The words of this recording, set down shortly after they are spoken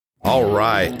All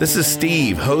right, this is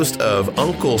Steve, host of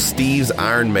Uncle Steve's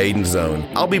Iron Maiden Zone.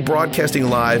 I'll be broadcasting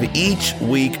live each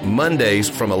week, Mondays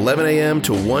from 11 a.m.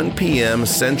 to 1 p.m.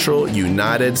 Central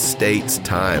United States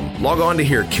time. Log on to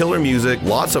hear killer music,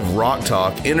 lots of rock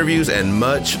talk, interviews, and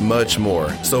much, much more.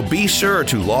 So be sure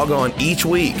to log on each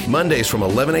week, Mondays from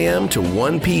 11 a.m. to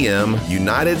 1 p.m.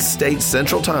 United States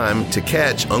Central Time to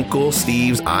catch Uncle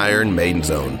Steve's Iron Maiden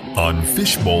Zone on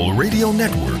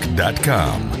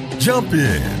FishbowlRadioNetwork.com. Jump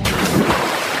in.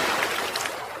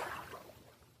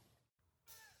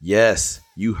 Yes,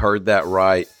 you heard that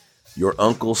right. Your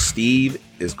Uncle Steve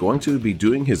is going to be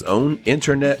doing his own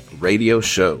internet radio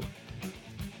show.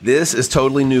 This is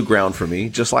totally new ground for me,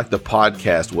 just like the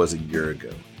podcast was a year ago.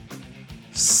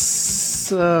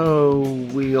 So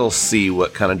we'll see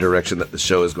what kind of direction that the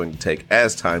show is going to take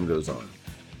as time goes on.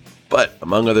 But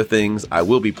among other things, I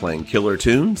will be playing killer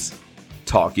tunes,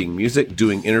 talking music,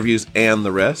 doing interviews, and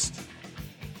the rest.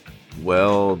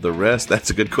 Well, the rest, that's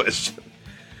a good question.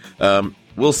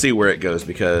 We'll see where it goes,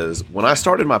 because when I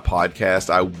started my podcast,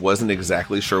 I wasn't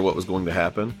exactly sure what was going to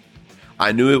happen.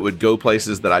 I knew it would go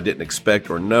places that I didn't expect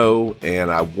or know, and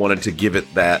I wanted to give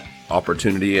it that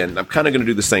opportunity, and I'm kind of going to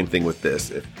do the same thing with this.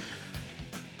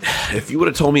 If you would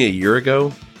have told me a year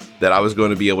ago that I was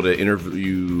going to be able to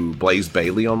interview Blaze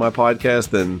Bayley on my podcast,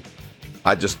 then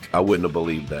I wouldn't have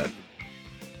believed that.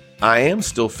 I am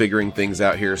still figuring things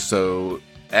out here, so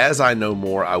as I know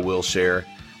more, I will share.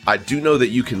 I do know that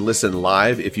you can listen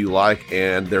live if you like,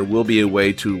 and there will be a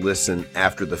way to listen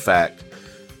after the fact.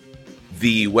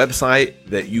 The website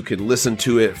that you can listen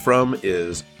to it from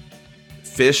is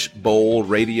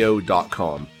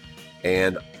fishbowlradio.com.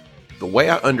 And the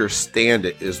way I understand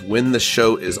it is when the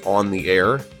show is on the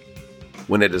air,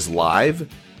 when it is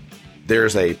live,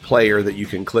 there's a player that you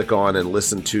can click on and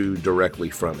listen to directly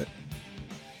from it.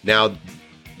 Now,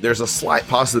 there's a slight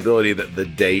possibility that the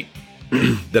date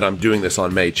that I'm doing this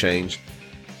on may change.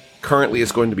 Currently,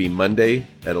 it's going to be Monday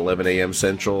at 11 a.m.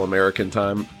 Central American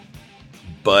time.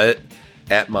 But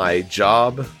at my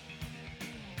job,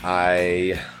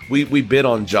 we bid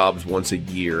on jobs once a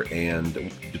year,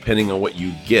 and depending on what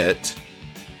you get,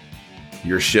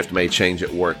 your shift may change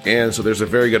at work. And so there's a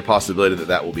very good possibility that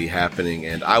that will be happening,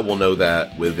 and I will know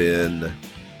that within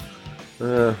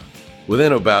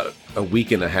about a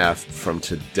week and a half from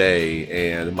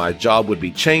today, and my job would be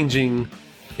changing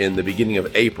in the beginning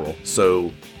of April.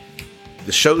 So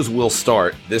the shows will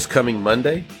start this coming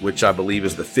Monday, which I believe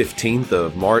is the 15th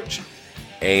of March,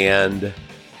 and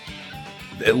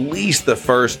at least the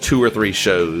first 2 or 3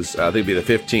 shows, I think it'll be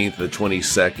the 15th, the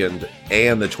 22nd,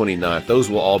 and the 29th. Those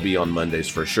will all be on Mondays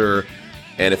for sure.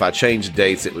 And if I change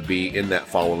dates, it would be in that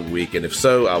following week. And if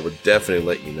so, I would definitely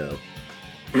let you know.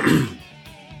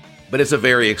 But it's a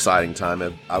very exciting time.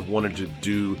 I've wanted to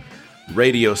do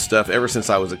radio stuff ever since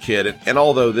I was a kid. And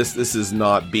although this is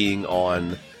not being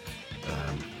on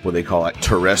what they call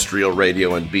terrestrial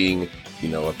radio and being,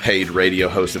 a paid radio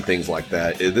host and things like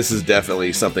that, this is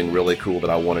definitely something really cool that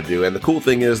I want to do. And the cool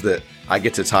thing is that I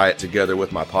get to tie it together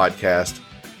with my podcast.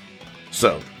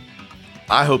 So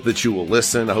I hope that you will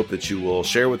listen. I hope that you will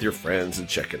share with your friends and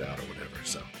check it out or whatever.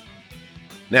 So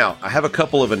now I have a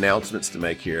couple of announcements to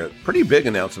make here. Pretty big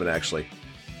announcement, actually.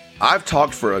 I've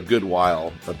talked for a good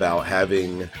while about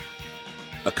having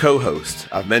a co-host.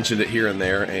 I've mentioned it here and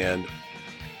there. And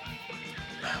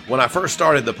when I first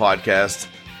started the podcast,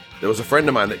 there was a friend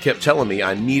of mine that kept telling me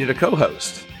I needed a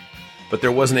co-host, but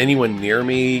there wasn't anyone near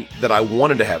me that I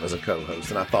wanted to have as a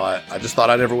co-host. And I just thought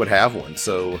I never would have one.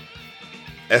 So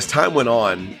as time went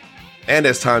on, and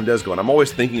as time does go on, I'm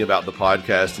always thinking about the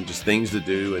podcast and just things to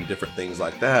do and different things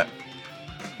like that.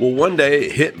 Well, one day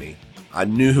it hit me. I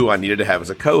knew who I needed to have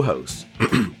as a co-host.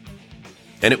 And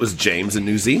it was James in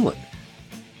New Zealand.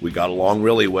 We got along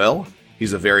really well.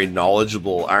 He's a very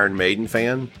knowledgeable Iron Maiden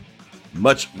fan.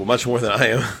 Much more than I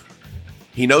am.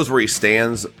 He knows where he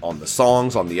stands on the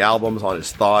songs, on the albums, on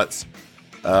his thoughts.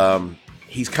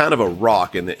 He's kind of a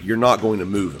rock in that you're not going to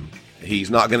move him.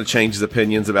 He's not going to change his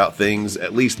opinions about things,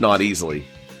 at least not easily.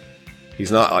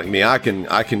 He's not like me. I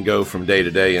can go from day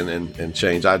to day and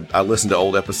change. I listen to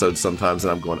old episodes sometimes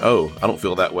and I'm going, oh, I don't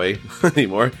feel that way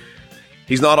anymore.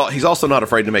 He's also not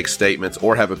afraid to make statements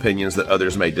or have opinions that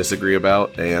others may disagree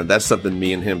about. And that's something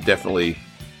me and him definitely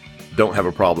don't have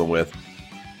a problem with.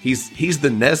 He's the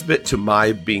Nesbitt to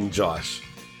my being Josh.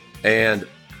 And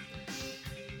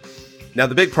now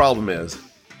the big problem is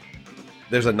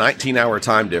there's a 19-hour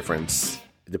time difference,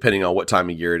 depending on what time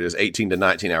of year it is, 18 to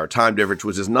 19-hour time difference,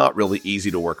 which is not really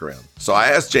easy to work around. So I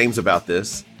asked James about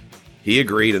this. He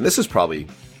agreed, and this is probably,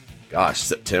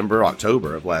 September,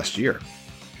 October of last year.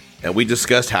 And we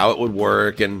discussed how it would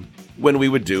work, and when we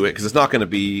would do it, because it's not going to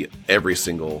be every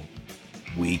single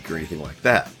week or anything like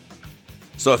that.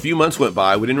 So a few months went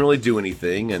by, we didn't really do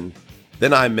anything, and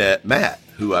then I met Matt,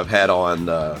 who I've had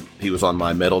on, he was on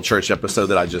my Metal Church episode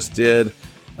that I just did.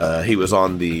 He was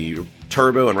on the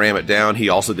Turbo and Ram It Down. He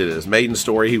also did his Maiden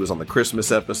Story. He was on the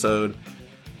Christmas episode.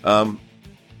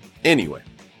 Anyway,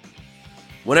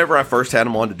 whenever I first had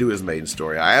him on to do his Maiden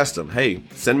Story, I asked him, hey,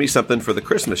 send me something for the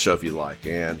Christmas show if you like.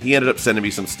 And he ended up sending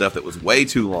me some stuff that was way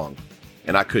too long,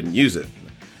 and I couldn't use it.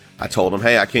 I told him,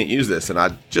 hey, I can't use this. And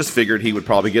I just figured he would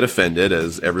probably get offended,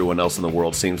 as everyone else in the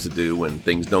world seems to do when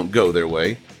things don't go their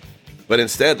way. But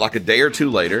instead, like a day or two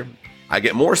later, I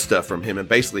get more stuff from him. And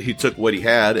basically, he took what he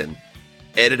had and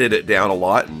edited it down a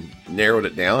lot and narrowed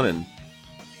it down. And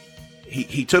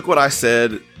he took what I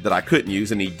said that I couldn't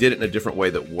use, and he did it in a different way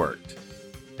that worked.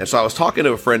 And so I was talking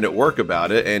to a friend at work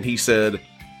about it, and he said,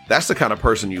 that's the kind of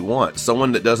person you want.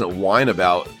 Someone that doesn't whine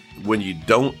about when you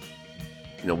don't,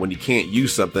 when you can't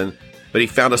use something, but he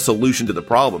found a solution to the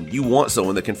problem. You want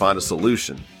someone that can find a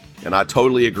solution. And I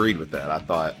totally agreed with that. I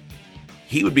thought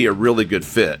he would be a really good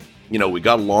fit. We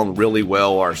got along really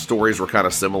well. Our stories were kind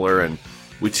of similar, and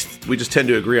we just tend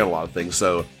to agree on a lot of things.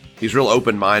 So he's real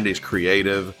open-minded. He's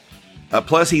creative.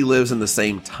 Plus, he lives in the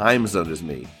same time zone as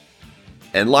me.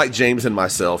 And like James and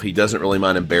myself, he doesn't really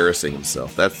mind embarrassing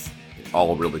himself. That's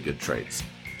all really good traits.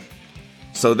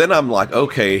 So then I'm like,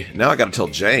 okay, now I got to tell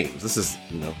James. This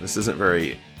isn't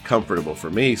very comfortable for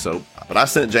me. But I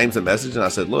sent James a message, and I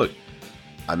said, look,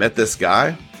 I met this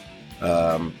guy,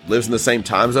 lives in the same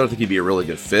time zone. I think he'd be a really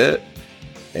good fit.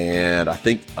 And I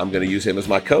think I'm going to use him as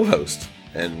my co-host.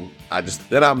 And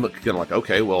then I'm kind of like,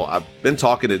 okay, well, I've been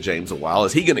talking to James a while.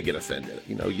 Is he going to get offended?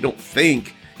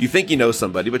 You think you know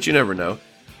somebody, but you never know.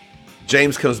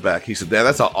 James comes back. He said, "Dad,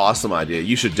 that's an awesome idea.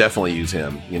 You should definitely use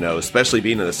him, especially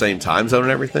being in the same time zone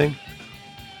and everything."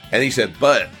 And he said,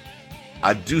 "But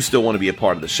I do still want to be a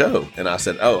part of the show." And I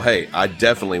said, "Oh, hey, I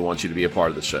definitely want you to be a part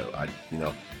of the show.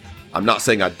 I'm not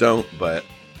saying I don't, but..."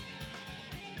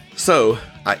 So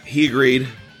he agreed,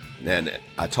 and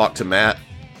I talked to Matt.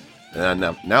 And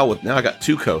now I got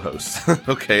two co-hosts.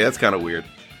 Okay, that's kind of weird.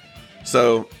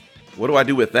 So what do I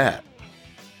do with that?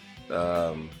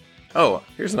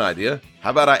 Here's an idea.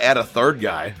 How about I add a third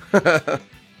guy?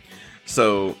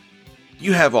 So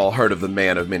you have all heard of the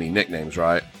man of many nicknames,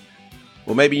 right?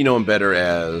 Well, maybe you know him better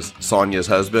as Sonia's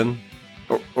husband,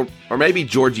 or maybe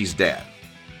Georgie's dad.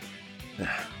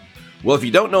 Well, if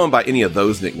you don't know him by any of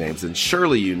those nicknames, then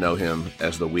surely you know him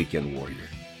as the Weekend Warrior.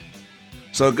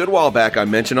 So a good while back, I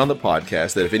mentioned on the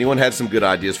podcast that if anyone had some good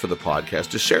ideas for the podcast,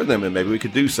 just share them and maybe we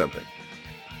could do something.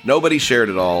 Nobody shared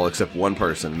it all except one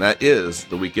person, and that is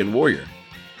the Weekend Warrior.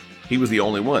 He was the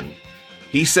only one.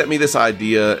 He sent me this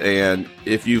idea, and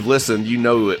if you've listened, you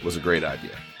know it was a great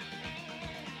idea.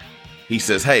 He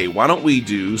says, hey, why don't we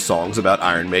do songs about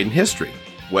Iron Maiden history?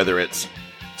 Whether it's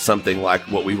something like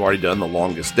what we've already done, The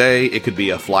Longest Day, it could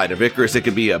be a Flight of Icarus, it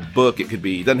could be a book, it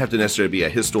doesn't have to necessarily be a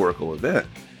historical event.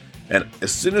 And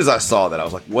as soon as I saw that, I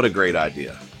was like, what a great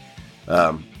idea.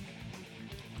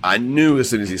 I knew as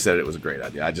soon as he said it was a great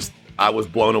idea. I was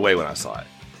blown away when I saw it.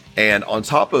 And on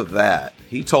top of that,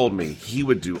 he told me he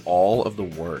would do all of the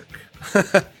work.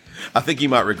 I think he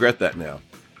might regret that now.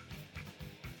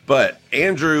 But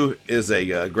Andrew is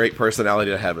a great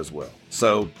personality to have as well.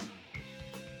 So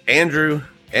Andrew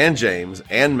and James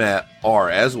and Matt are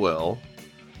as well.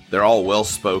 They're all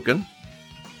well-spoken.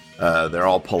 They're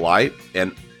all polite.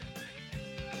 And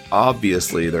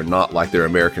obviously, they're not like their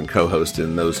American co-host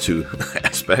in those two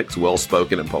aspects,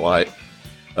 well-spoken and polite.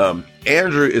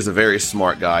 Andrew is a very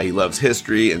smart guy. He loves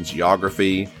history and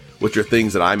geography, which are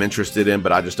things that I'm interested in,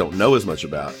 but I just don't know as much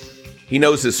about. He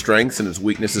knows his strengths and his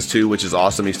weaknesses too, which is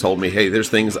awesome. He's told me, hey, there's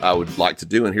things I would like to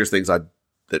do, and here's things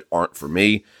that aren't for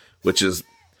me, this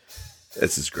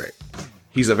is great.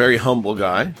 He's a very humble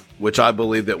guy, which I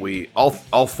believe that we, all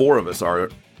four of us are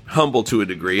humble to a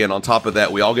degree, and on top of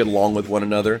that, we all get along with one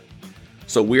another.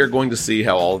 So we are going to see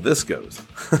how all of this goes.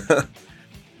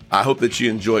 I hope that you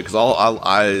enjoy it,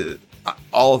 because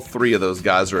all three of those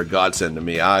guys are a godsend to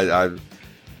me. A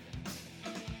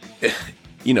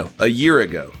year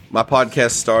ago, my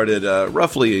podcast started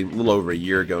roughly a little over a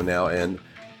year ago now, and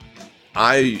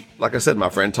like I said, my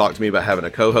friend talked to me about having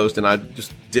a co-host, and I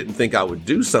just didn't think I would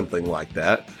do something like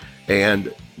that.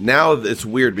 And now it's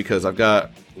weird because I've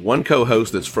got one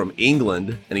co-host that's from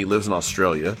England, and he lives in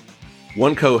Australia.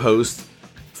 One co-host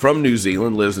from New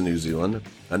Zealand, lives in New Zealand.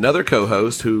 Another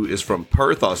co-host who is from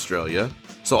Perth, Australia.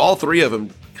 So all three of them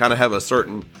kind of have a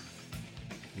certain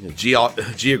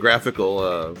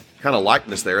geographical kind of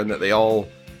likeness there, and that they all...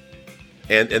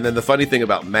 And then the funny thing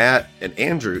about Matt and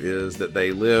Andrew is that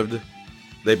they lived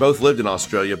they both lived in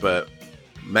Australia, but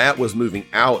Matt was moving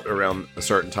out around a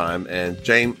certain time, and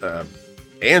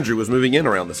Andrew was moving in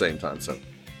around the same time. So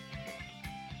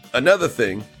another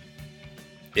thing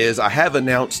is I have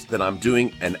announced that I'm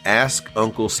doing an Ask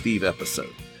Uncle Steve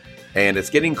episode, and it's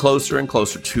getting closer and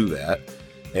closer to that.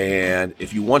 And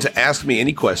if you want to ask me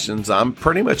any questions, I'm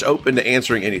pretty much open to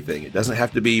answering anything. It doesn't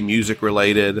have to be music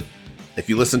related. If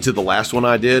you listen to the last one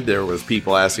I did, there was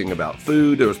people asking about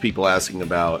food. There was people asking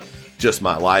about just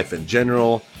my life in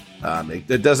general.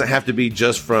 It doesn't have to be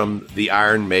just from the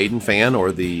Iron Maiden fan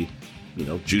or the,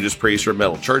 Judas Priest or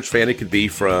Metal Church fan. It could be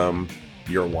from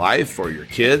your wife or your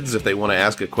kids if they want to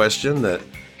ask a question that,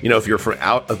 if you're from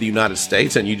out of the United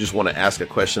States and you just want to ask a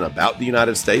question about the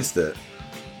United States that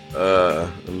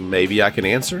maybe I can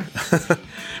answer.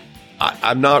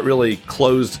 I'm not really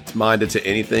closed-minded to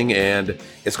anything, and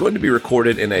it's going to be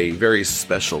recorded in a very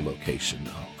special location.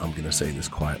 I'm going to say this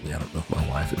quietly. I don't know if my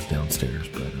wife is downstairs,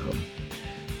 but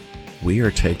we are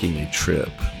taking a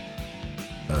trip.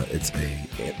 It's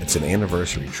an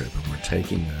anniversary trip, and we're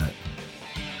taking that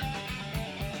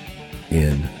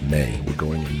in May. We're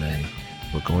going in May.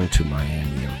 We're going to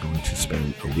Miami. We're going to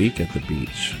spend a week at the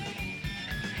beach.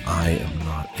 I am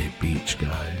not a beach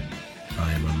guy.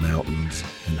 I am a mountains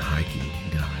and hiking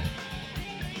guy.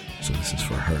 So this is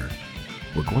for her.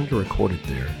 We're going to record it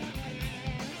there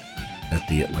at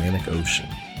the Atlantic Ocean.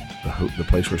 The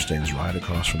place we're staying is right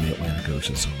across from the Atlantic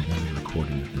Ocean, so we're going to be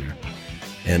recording it there.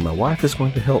 And my wife is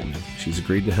going to help me. She's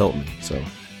agreed to help me. So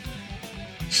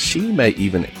she may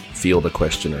even field a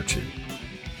question or two.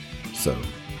 So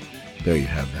there you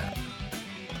have that.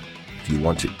 If you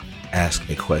want to ask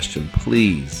a question,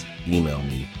 please email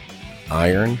me,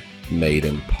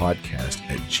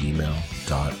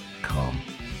 ironmaidenpodcast@gmail.com.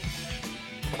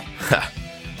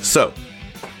 So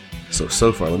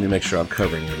far, let me make sure I'm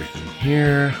covering everything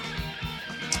here.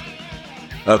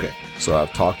 Okay, so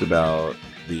I've talked about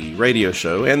the radio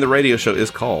show, and the radio show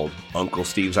is called Uncle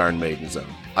Steve's Iron Maiden Zone.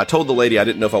 I told the lady I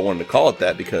didn't know if I wanted to call it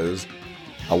that because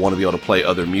I want to be able to play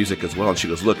other music as well. And she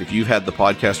goes, look, if you've had the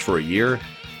podcast for a year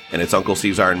and it's Uncle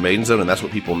Steve's Iron Maiden Zone and that's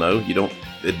what people know,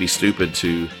 it'd be stupid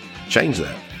to change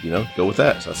that, go with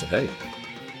that. So I said, hey.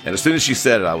 And as soon as she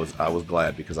said it, I was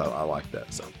glad because I like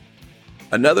that. So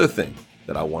another thing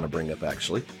that I want to bring up,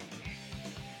 actually,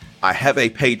 I have a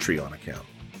Patreon account,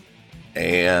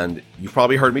 and you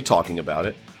probably heard me talking about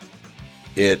it.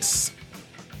 It's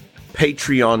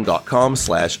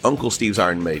patreon.com/Uncle Steve's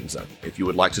Iron Maiden Zone. If you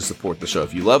would like to support the show,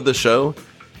 if you love the show,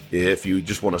 if you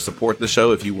just want to support the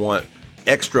show, if you want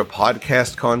extra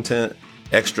podcast content,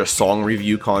 extra song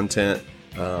review content,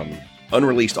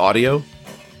 unreleased audio.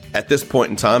 At this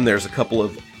point in time, there's a couple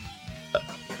of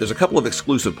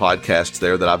exclusive podcasts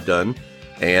there that I've done,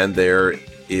 and there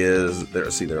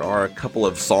are a couple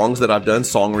of songs that I've done,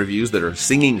 song reviews that are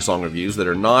singing song reviews that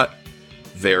are not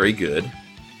very good.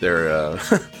 They're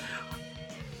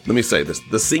let me say this: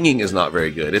 the singing is not very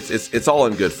good. It's all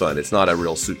in good fun. It's not a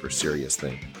real super serious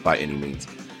thing by any means.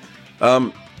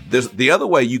 There's the other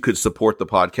way you could support the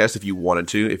podcast if you wanted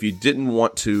to. If you didn't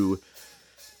want to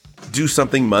do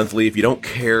something monthly, if you don't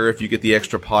care if you get the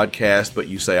extra podcast, but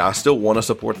you say, I still want to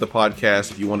support the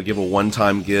podcast, if you want to give a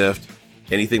one-time gift,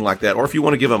 anything like that, or if you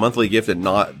want to give a monthly gift and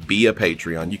not be a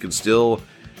Patreon, you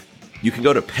can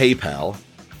go to PayPal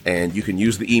and you can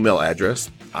use the email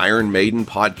address,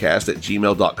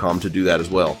 ironmaidenpodcast@gmail.com to do that as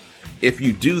well. If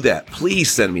you do that,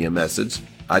 please send me a message.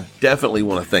 I definitely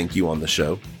want to thank you on the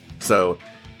show. So,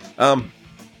 but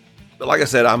like I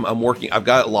said, I'm working. I've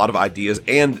got a lot of ideas,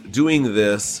 and doing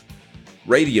this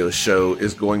radio show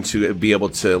is going to be able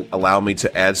to allow me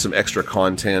to add some extra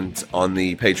content on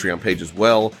the Patreon page as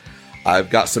well.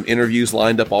 I've got some interviews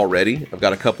lined up already. I've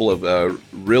got a couple of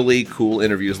really cool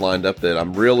interviews lined up that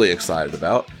I'm really excited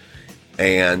about.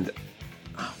 And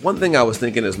one thing I was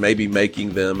thinking is maybe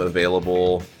making them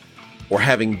available or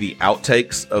having the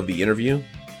outtakes of the interview.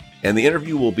 And the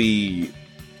interview will be,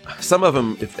 some of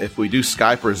them, if we do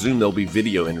Skype or Zoom, they'll be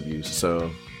video interviews.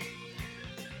 So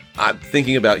I'm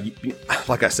thinking about,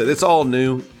 like I said, it's all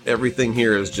new. Everything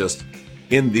here is just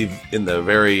in the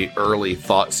very early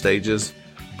thought stages.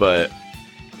 But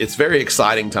it's very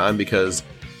exciting time because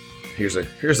here's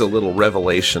a little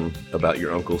revelation about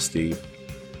your Uncle Steve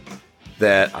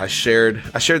that I shared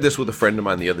this with a friend of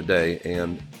mine the other day.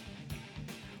 And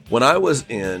when I was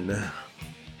in,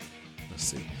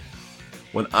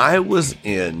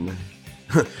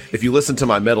 if you listen to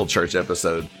my Metal Church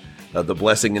episode, the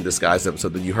Blessing in Disguise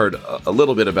episode, then you heard a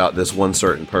little bit about this one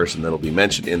certain person that'll be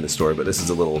mentioned in the story. But this is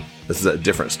a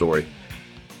different story.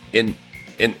 In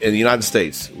the United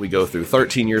States, we go through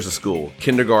 13 years of school,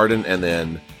 kindergarten, and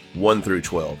then 1 through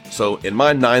 12. So in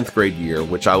my 9th grade year,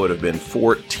 which I would have been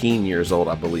 14 years old,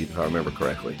 I believe, if I remember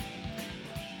correctly,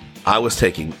 I was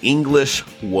taking English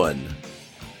 1.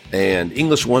 And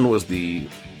English 1 was the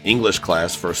English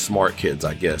class for smart kids,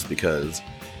 I guess, because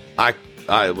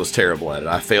I was terrible at it.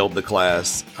 I failed the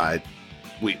class.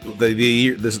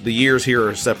 The years here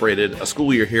are separated. A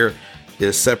school year here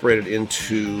is separated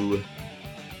into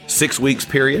 6 weeks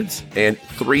periods, and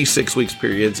 3 6 weeks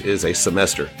periods is a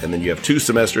semester. And then you have 2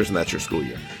 semesters, and that's your school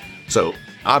year. So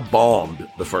I bombed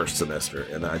the first semester,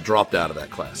 and I dropped out of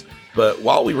that class. But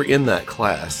while we were in that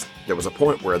class, there was a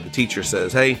point where the teacher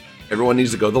says, hey, everyone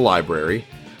needs to go to the library.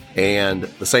 And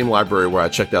the same library where I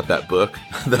checked out that book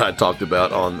that I talked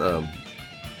about on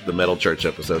the Metal Church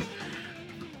episode.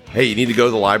 Hey, you need to go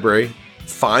to the library,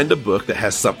 find a book that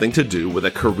has something to do with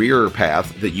a career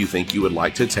path that you think you would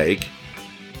like to take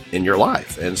in your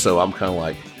life. And so I'm kind of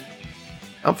like,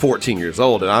 I'm 14 years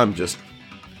old, and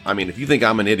if you think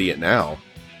I'm an idiot now,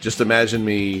 just imagine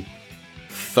me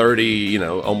 30,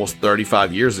 almost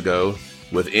 35 years ago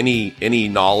with any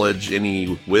knowledge,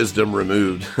 any wisdom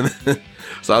removed.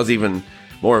 So I was even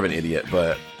more of an idiot,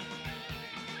 but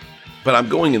I'm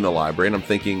going in the library and I'm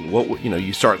thinking,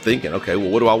 you start thinking, okay, well,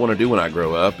 what do I want to do when I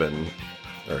grow up or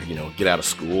get out of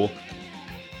school?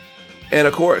 And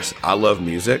of course, I love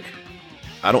music.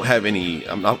 I don't have any,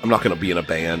 I'm not going to be in a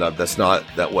band. That's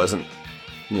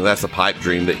a pipe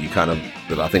dream that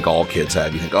that I think all kids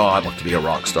have. You think, oh, I'd like to be a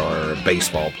rock star or a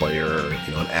baseball player or,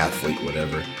 an athlete,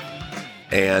 whatever.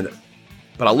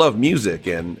 But I love music.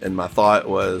 And my thought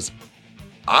was,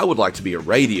 I would like to be a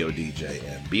radio DJ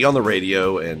and be on the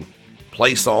radio and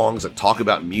play songs and talk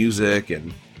about music.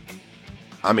 And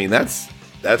that's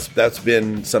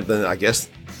been something, I guess,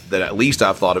 that at least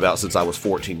I've thought about since I was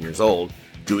 14 years old,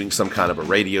 doing some kind of a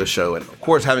radio show. And of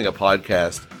course, having a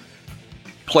podcast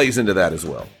plays into that as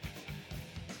well.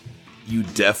 You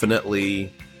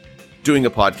definitely, doing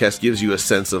a podcast gives you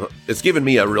it's given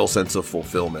me a real sense of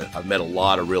fulfillment. I've met a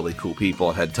lot of really cool people.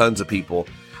 I've had tons of people.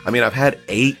 I've had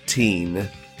 18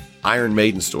 Iron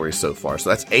Maiden stories so far. So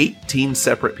that's 18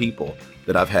 separate people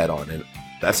that I've had on. And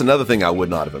that's another thing I would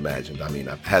not have imagined.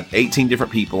 I've had 18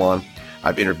 different people on.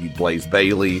 I've interviewed Blaze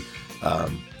Bayley.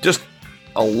 Just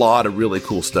a lot of really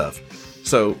cool stuff.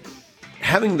 So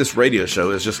having this radio show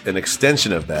is just an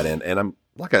extension of that. And I'm,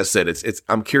 like I said,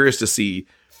 I'm curious to see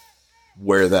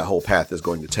where that whole path is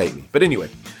going to take me. But anyway,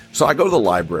 so I go to the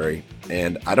library,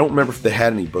 and I don't remember if they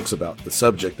had any books about the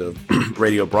subject of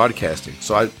radio broadcasting.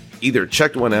 So I either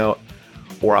checked one out,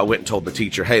 or I went and told the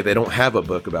teacher, hey, they don't have a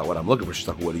book about what I'm looking for. She's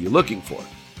like, what are you looking for?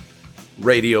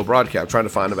 Radio broadcast. I'm trying to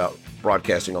find about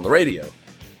broadcasting on the radio.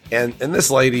 And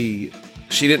this lady,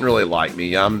 she didn't really like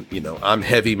me. I'm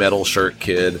heavy metal shirt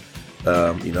kid.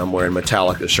 I'm wearing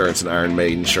Metallica shirts and Iron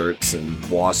Maiden shirts and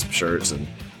Wasp shirts and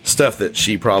stuff that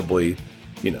she probably,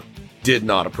 did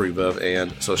not approve of.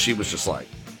 And so she was just like,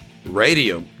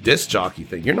 radio disc jockey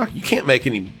thing. You can't make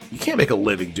a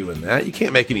living doing that. You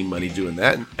can't make any money doing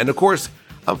that. And of course,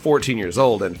 I'm 14 years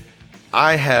old and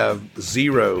I have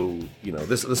zero,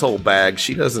 this whole bag.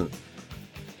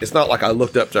 It's not like I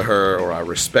looked up to her or I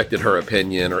respected her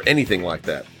opinion or anything like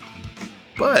that.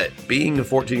 But being a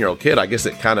 14-year-old kid, I guess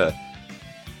it kind of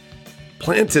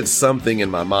planted something in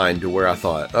my mind to where I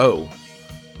thought, oh,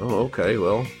 okay,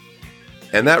 well,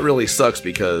 and that really sucks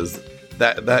because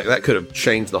that could have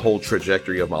changed the whole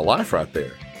trajectory of my life right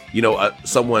there.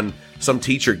 Some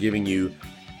teacher giving you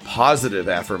positive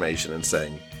affirmation and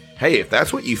saying, hey, if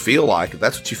that's what you feel like, if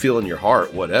that's what you feel in your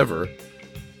heart, whatever,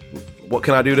 what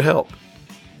can I do to help?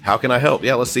 How can I help?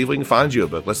 Yeah, let's see if we can find you a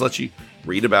book. Let's let you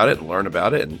read about it and learn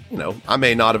about it. And, I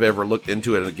may not have ever looked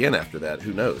into it again after that.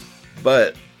 Who knows?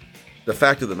 But the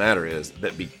fact of the matter is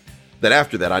that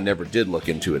after that, I never did look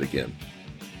into it again.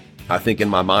 I think in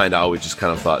my mind, I always just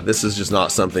kind of thought, this is just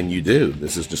not something you do.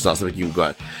 This is just not something you can go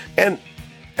out.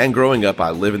 And growing up, I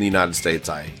live in the United States.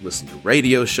 I listen to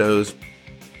radio shows.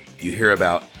 You hear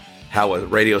about how a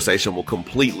radio station will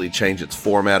completely change its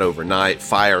format overnight,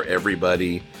 fire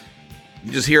everybody.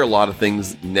 You just hear a lot of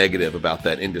things negative about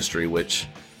that industry, which,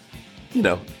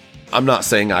 I'm not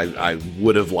saying I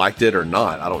would have liked it or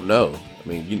not. I don't know.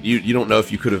 You don't know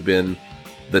if you could have been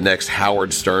the next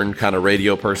Howard Stern kind of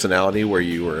radio personality where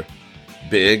you were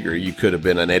big, or you could have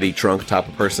been an Eddie Trunk type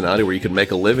of personality where you could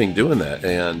make a living doing that.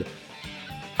 And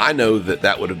I know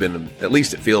that would have been, at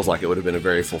least it feels like it would have been a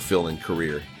very fulfilling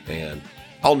career. And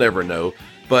I'll never know,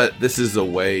 but this is a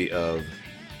way of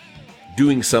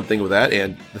doing something with that.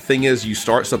 And the thing is, you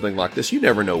start something like this, you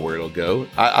never know where it'll go.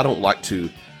 I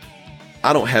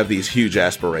don't have these huge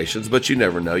aspirations, but you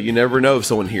never know. You never know if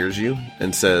someone hears you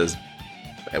and says,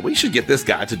 hey, we should get this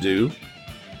guy to do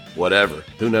whatever.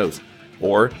 Who knows?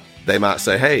 Or they might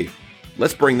say, hey,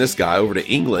 let's bring this guy over to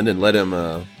England and let him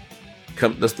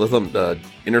come. Let's let them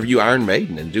interview Iron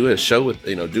Maiden and do a show with,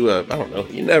 I don't know.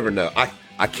 You never know.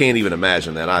 I can't even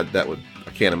imagine that. I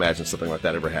can't imagine something like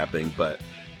that ever happening. But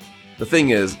the thing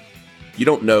is, you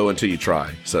don't know until you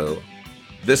try. So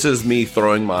this is me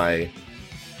throwing my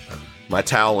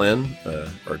towel in,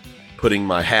 or putting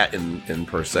my hat in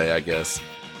per se, I guess,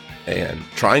 and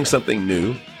trying something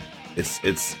new.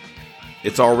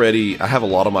 It's already, I have a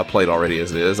lot on my plate already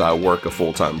as it is. I work a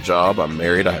full-time job. I'm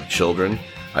married. I have children.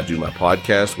 I do my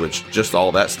podcast, which just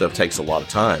all that stuff takes a lot of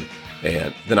time.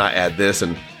 And then I add this,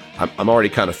 and I'm already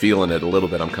kind of feeling it a little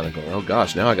bit. I'm kind of going, oh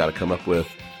gosh, now I got to come up with,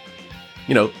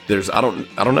 I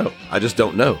don't know. I just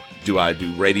don't know. Do I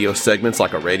do radio segments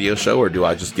like a radio show, or do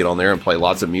I just get on there and play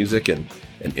lots of music and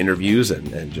interviews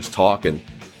and just talk and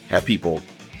have people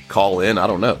call in? I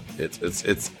don't know.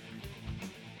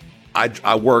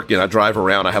 I work and I drive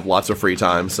around. I have lots of free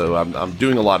time, so I'm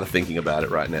doing a lot of thinking about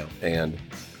it right now. And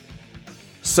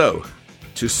so,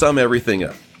 to sum everything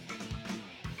up,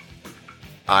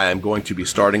 I am going to be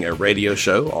starting a radio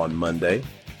show on Monday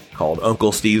called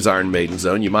Uncle Steve's Iron Maiden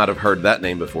Zone. You might have heard that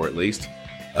name before, at least.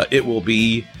 It will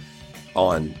be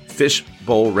on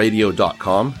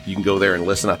fishbowlradio.com. You can go there and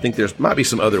listen. I think there's might be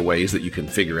some other ways that you can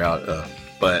figure out,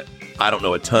 but I don't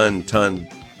know a ton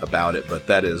about it, but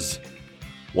that is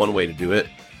one way to do it.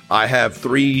 I have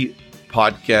 3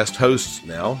 podcast hosts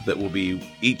now that will be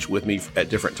each with me at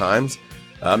different times.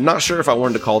 I'm not sure if I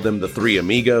wanted to call them the 3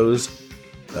 Amigos,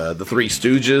 the 3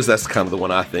 Stooges. That's kind of the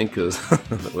one I think, because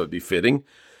that would be fitting.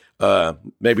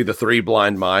 Maybe the 3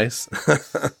 Blind Mice.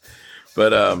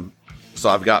 But so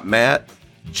I've got Matt,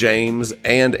 James,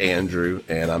 and Andrew,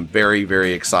 and I'm very,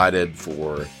 very excited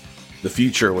for the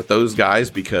future with those guys,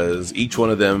 because each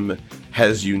one of them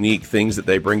has unique things that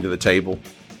they bring to the table.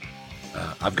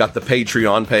 I've got the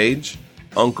Patreon page,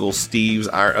 Uncle Steve's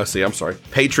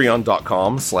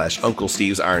patreon.com/Uncle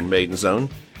Steve's Iron Maiden Zone.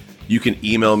 You can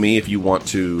email me if you want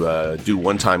to do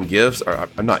one-time gifts, or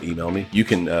not email me. You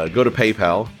can go to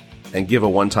PayPal and give a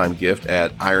one-time gift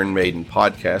at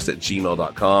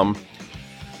ironmaidenpodcast@gmail.com.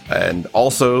 And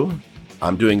also,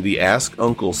 I'm doing the Ask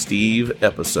Uncle Steve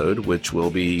episode, which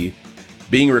will be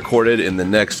being recorded in the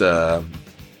next,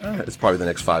 it's probably the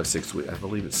next 5-6 weeks. I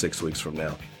believe it's 6 weeks from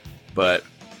now. But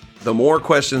the more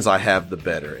questions I have, the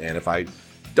better. And if I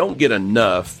don't get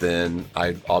enough, then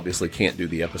I obviously can't do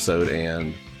the episode.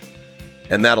 And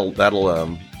that'll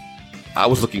I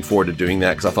was looking forward to doing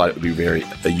that, because I thought it would be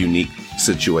a unique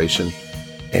situation.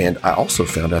 And I also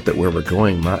found out that where we're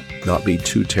going might not be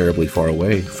too terribly far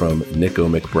away from Nico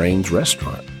McBrain's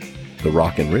restaurant, the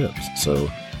Rockin' Ribs.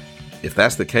 So if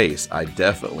that's the case, I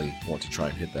definitely want to try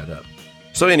and hit that up.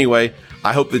 So anyway,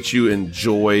 I hope that you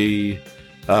enjoy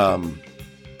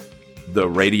the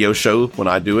radio show when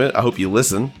I do it. I hope you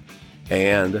listen,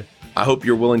 and I hope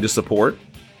you're willing to support.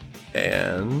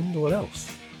 And what else?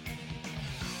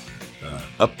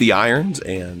 Up the irons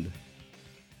and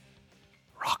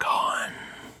rock on.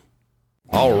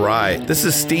 All right, this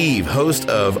is Steve, host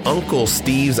of Uncle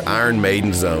Steve's Iron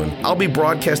Maiden Zone. I'll be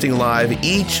broadcasting live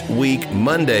each week,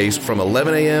 Mondays from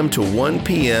 11 a.m. to 1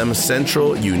 p.m.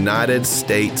 Central United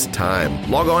States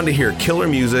time. Log on to hear killer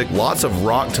music, lots of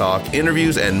rock talk,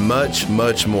 interviews, and much,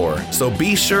 much more. So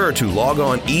be sure to log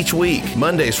on each week,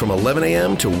 Mondays from 11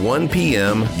 a.m. to 1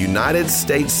 p.m. United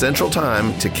States Central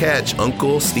time, to catch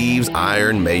Uncle Steve's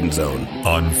Iron Maiden Zone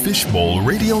on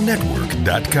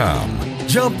FishbowlRadioNetwork.com.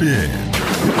 Jump in.